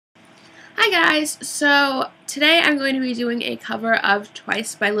Hi guys, so today I'm going to be doing a cover of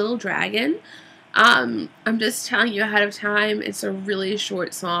Twice by Little Dragon. I'm just telling you ahead of time, it's a really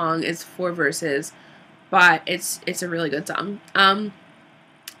short song, it's 4 verses, but it's a really good song.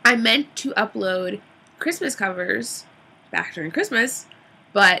 I meant to upload Christmas covers back during Christmas,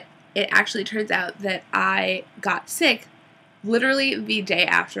 but it actually turns out that I got sick literally the day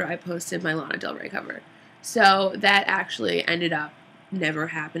after I posted my Lana Del Rey cover. So that actually ended up never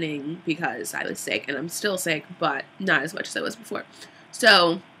happening because I was sick, and I'm still sick, but not as much as I was before.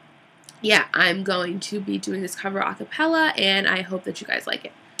 So yeah, I'm going to be doing this cover a cappella, and I hope that you guys like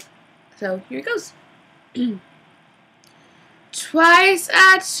it. So here it goes. Twice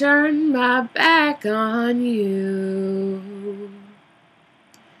I turned my back on you.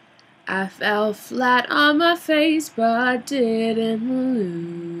 I fell flat on my face but didn't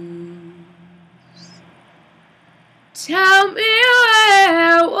lose. Tell me,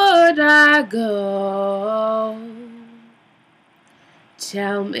 where would I go?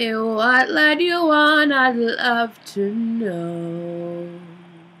 Tell me what led you on, I'd love to know.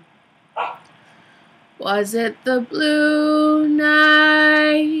 Was it the blue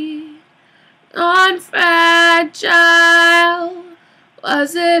night on Fragile?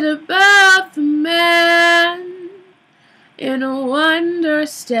 Was it about the man in a wonder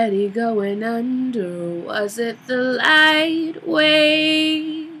steady going under? Was it the light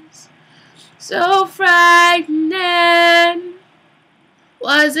waves so frightening?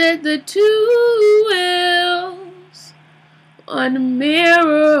 Was it the two wheels on a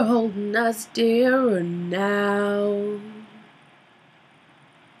mirror holding us dearer now?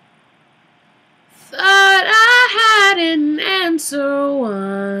 Thought I had an answer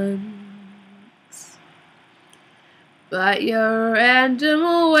once, but your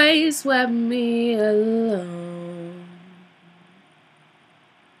random ways swept me along.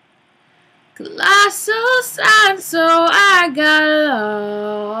 Colossal sign, so I got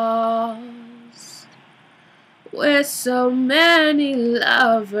lost with so many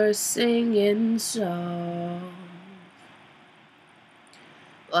lovers singing songs.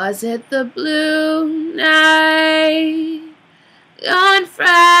 Was it the blue night gone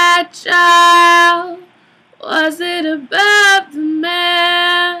fragile? Was it about the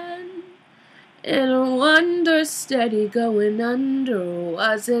man in a wonder steady going under?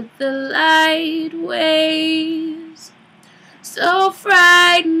 Was it the light waves so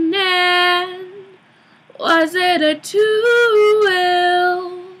frightening? Was it a two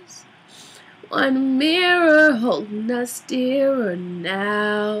wheels, one mirror holding us dearer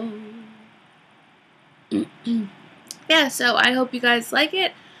now? Yeah, so I hope you guys like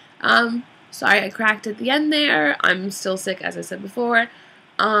it. Sorry I cracked at the end there. I'm still sick, as I said before.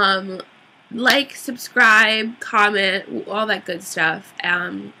 Like, subscribe, comment, all that good stuff.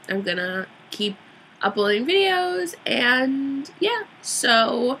 I'm gonna keep uploading videos, and yeah,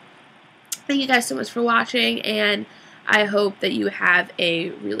 so thank you guys so much for watching, and I hope that you have a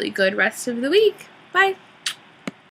really good rest of the week. Bye!